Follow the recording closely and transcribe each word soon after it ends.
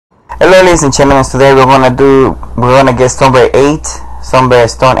Hello ladies and gentlemen, today we're gonna get Somber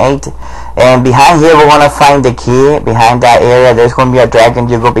Stone 8, and behind here we're gonna find the key. Behind that area there's gonna be a dragon.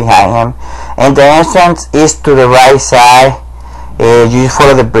 You go behind him, and the entrance is to the right side. You just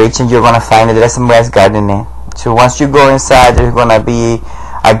follow the bridge and you're gonna find it. There's some guys guarding it. So once you go inside, there's gonna be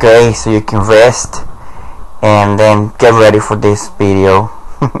a grave so you can rest and then get ready for this video.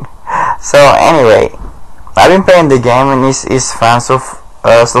 So anyway, I've been playing the game and it's fun so far.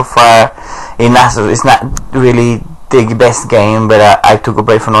 It's not really the best game, but I took a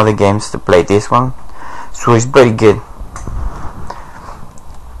break from other games to play this one, so it's pretty good.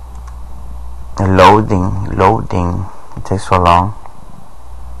 Loading, it takes so long.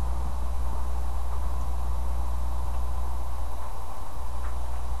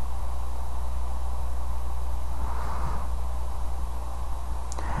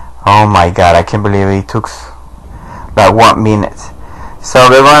 Oh my god, I can't believe it took like 1 minute. So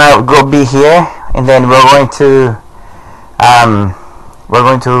we're gonna go be here, and then we're going to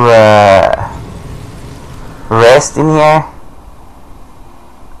rest in here.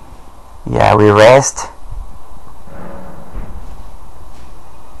 Yeah, we rest.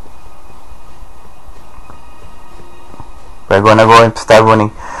 We're gonna go and start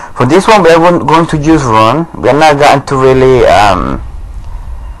running. For this one, we're going to just run. We're not going to really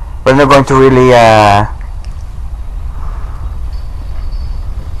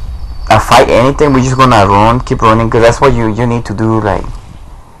fight anything. We're just gonna run, keep running, because that's what you need to do. Like,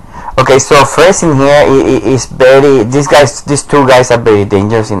 okay, so first in here is very, these two guys are very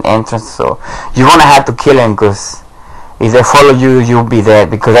dangerous in entrance, so you're gonna have to kill them, because if they follow you, you'll be dead,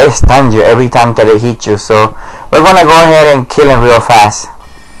 because they stun you every time that they hit you. So we're gonna go ahead and kill them real fast.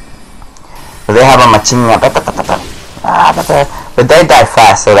 So they have a machine gun, but they die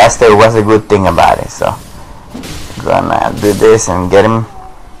fast, so that's what's the good thing about it. So gonna do this and get him.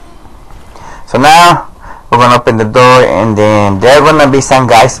 So now we're gonna open the door, and then there are gonna be some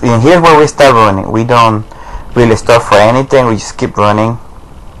guys. And here's where we start running. We don't really stop for anything. We just keep running.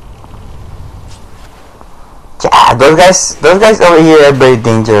 Yeah, those guys over here are very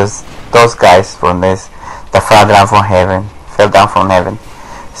dangerous. Those guys from this that fell down from heaven.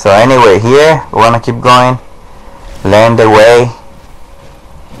 So anyway, here we wanna keep going. Learn the way.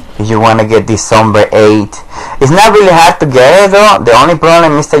 If you wanna get this Somber 8, it's not really hard to get it though. The only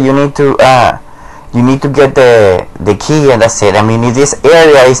problem is that you need to get the key, and that's it. I mean, if this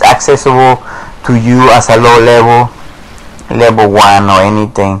area is accessible to you as a low level 1 or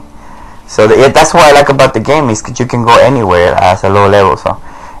anything. So that's what I like about the game, is that you can go anywhere as a low level. So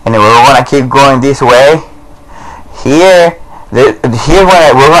anyway, we're gonna keep going this way. Here we're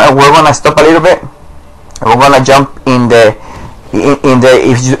gonna stop a little bit. We're gonna jump in the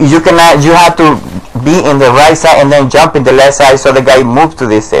if you cannot, you have to be in the right side and then jump in the left side, so the guy moves to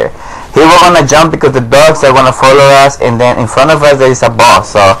this there. Here we're gonna jump because the dogs are gonna follow us, and then in front of us there is a boss,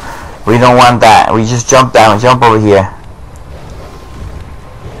 so we don't want that. We just jump over here.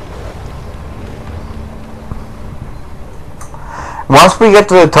 Once we get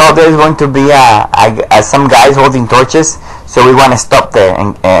to the top, there is going to be some guys holding torches, so we want to stop there,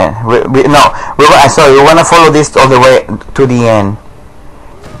 and we want to follow this all the way to the end,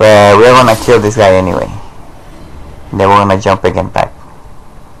 where we're gonna kill this guy anyway. Then we're gonna jump again back.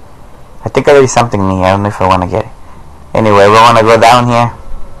 I think there is something new. I don't know if I want to get it. Anyway, we're gonna go down here.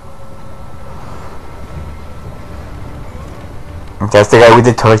 That's the guy with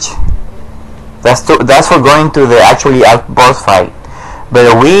the torch. That's for going to the actually boss fight.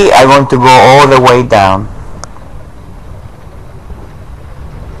 But we are going to go all the way down.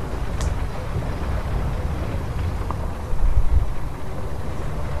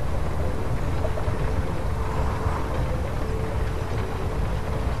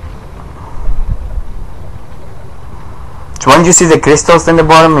 So when you see the crystals in the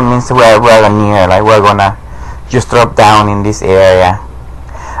bottom, it means we're near, like we're gonna just drop down in this area.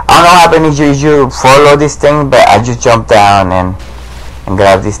 I don't know what happens if you follow this thing, but I just jump down and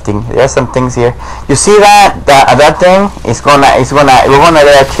grab this thing. There's some things here. You see that thing? We're gonna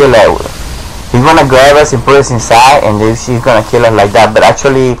let her kill it. He's gonna grab us and put us inside, and then she's gonna kill us like that. But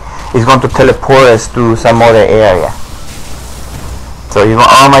actually, it's going to teleport us to some other area. So you go,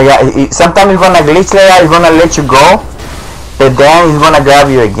 oh my god! Sometimes it's gonna glitch like that. It's gonna let you go, but then it's gonna grab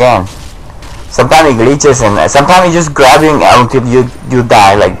you again. Sometimes it glitches, and sometimes it just grabs you until you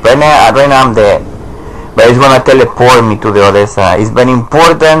die. Like right now I'm dead, but it's gonna teleport me to the other side. It's very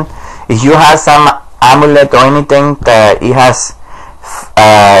important if you have some amulet or anything that it has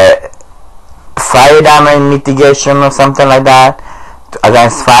fire damage mitigation or something like that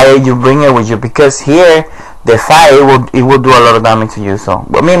against fire. You bring it with you, because here the fire it would do a lot of damage to you. So,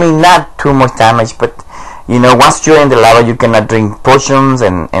 but maybe not too much damage, but you know, once you're in the lava, you cannot drink potions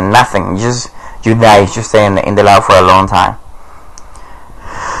and nothing. You die. You stay in the lava for a long time.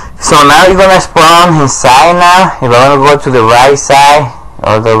 So now you're gonna spawn inside now. You're gonna go to the right side,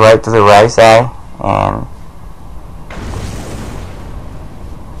 all the way to the right side, and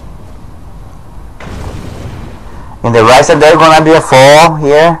in the right side there's gonna be a fall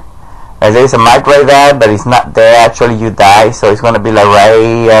here. There's a mark right there, but it's not there. Actually, you die, so it's gonna be like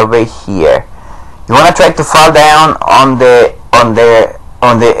right over here. You wanna try to fall down on the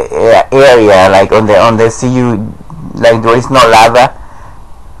area, like on the see you, like there is no lava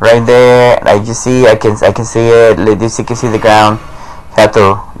right there. Like you see, I can see it. Like this, you can see the ground. Have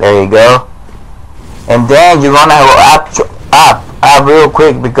to, there you go. And then you're gonna go up real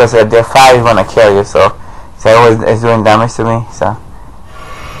quick, because the fire is gonna kill you. So it's doing damage to me. So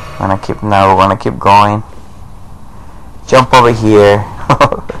we're gonna keep going. Jump over here.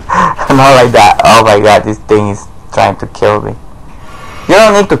 Not like that. Oh my god, this thing is trying to kill me. You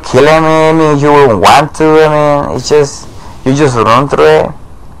don't need to kill him. I mean, you wouldn't want to. I mean, it's just, you just run through it.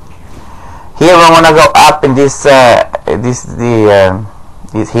 Here we wanna go up in this hill.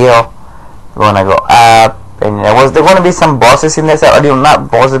 We wanna go up, and there gonna be some bosses in this. Or not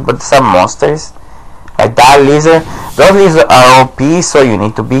bosses, but some monsters. Like that lizard. Those lizards are OP, so you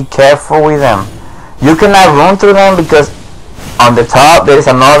need to be careful with them. You cannot run through them, because on the top there is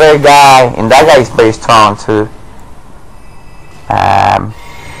another guy, and that guy is very strong too.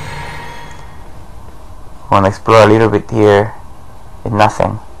 Want to explore a little bit here. It's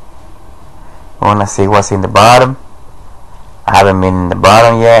nothing. Want to see what's in the bottom. I haven't been in the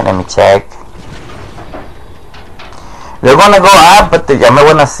bottom yet. Let me check. We're gonna go up, but I'm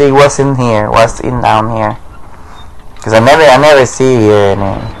gonna see what's in here. What's in down here? Because I never see here.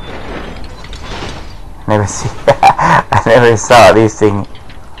 Never see. I never saw this thing.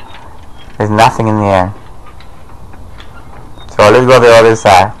 There's nothing in here. So let's go the other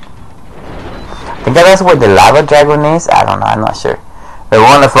side. I think that's where the lava dragon is. I don't know. I'm not sure. We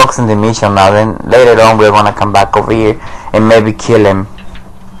want to focus on the mission now. Then later on, we're gonna come back over here and maybe kill him.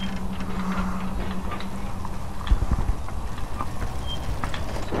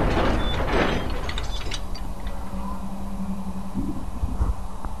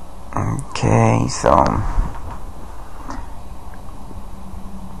 Okay, so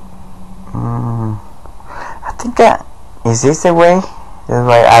I think is this the way? This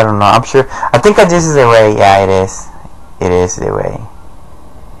way? I don't know. I'm sure. I think this is the way. Yeah, it is. It is the way.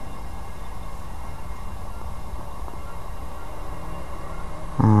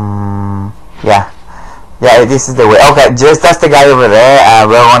 Yeah, this is the way. Okay, just that's the guy over there.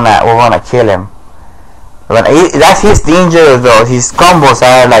 We're gonna kill him. That's his danger though. His combos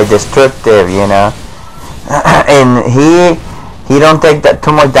are like destructive, you know. And he don't take that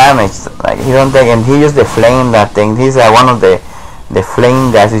too much damage. Like he don't take, and he used the flame, that thing. He's one of the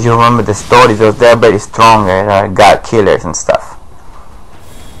flame guys. If you remember the stories, they're very strong. God killers and stuff.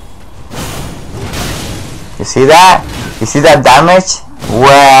 You see that? You see that damage?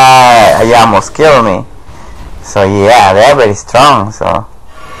 Wow, he almost killed me. So yeah, they're very strong. So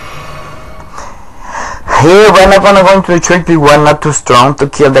here we're not gonna go into the church. We're not too strong to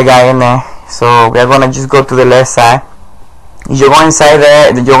kill the guy in there. So we're gonna just go to the left side. If you go inside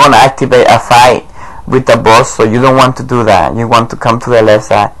there, you're gonna activate a fight with the boss. So you don't want to do that. You want to come to the left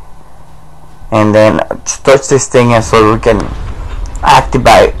side and then touch this thing, and so we can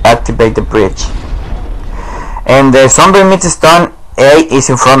activate the bridge. And the Somber Smithing Stone A is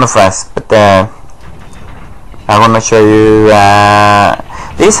in front of us, but I want to show you.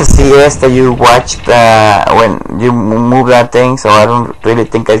 This is a CS that you watched when you move that thing, so I don't really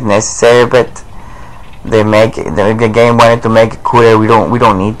think it's necessary. But the game wanted to make it cooler. We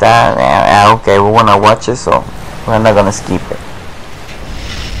don't need that. Okay, we want to watch it, so we're not gonna skip it.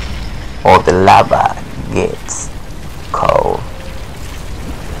 Or the lava gets cold.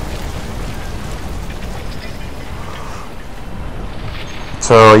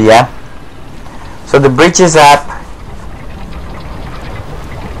 So yeah, so the bridge is up.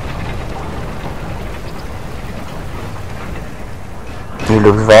 It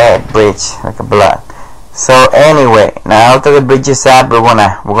looks red, bridge, like a blood. So anyway, now after the bridge is up, we're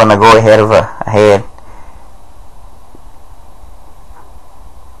gonna go ahead.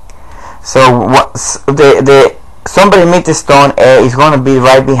 So the Somber Smithing Stone is gonna be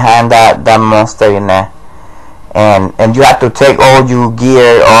right behind that monster in there. And you have to take all your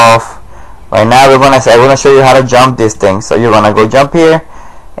gear off. Right now I'm gonna show you how to jump this thing. So you're gonna go jump here,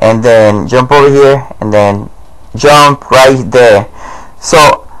 and then jump over here, and then jump right there.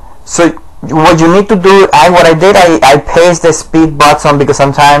 So what you need to do, what I did, I paste the speed button, because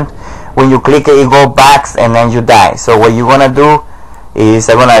sometimes when you click it, it goes back and then you die. So what you're gonna do is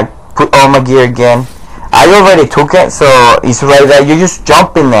I'm gonna put all my gear again. I already took it, so it's right there. You just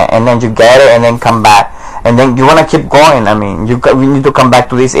jump in there and then you get it and then come back, and then you wanna keep going. I mean, you need to come back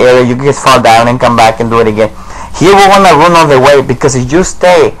to this area. You can just fall down and come back and do it again. Here we wanna run all the way, because if you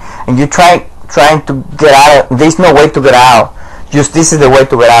stay and you trying to get out, there's no way to get out. Just this is the way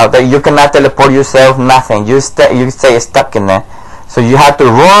to get out. That you cannot teleport yourself, nothing. You stay stuck in there. So you have to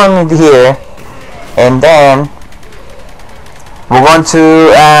run here, and then we're going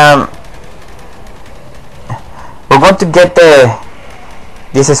to get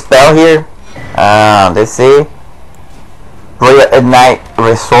this spell here. Let's see, Royal at Night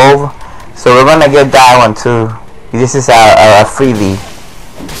Resolve. So we're gonna get that one too. This is a freebie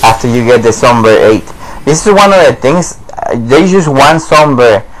after you get the Somber 8. This is one of the things. There's just one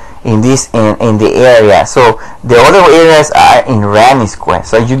Somber in this in the area. So the other areas are in Ranni's quest.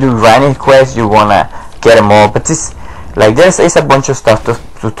 So if you do Ranni's quest, you wanna get them all. But this, like, there's a bunch of stuff to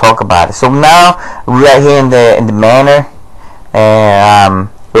talk about it. So now we are here in the manor, and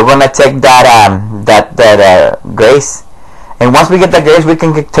we're gonna take that grace. And once we get that grace, we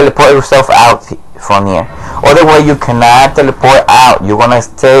can teleport yourself out from here. Otherwise, you cannot teleport out. You're gonna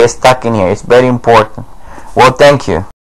stay stuck in here. It's very important. Well, thank you.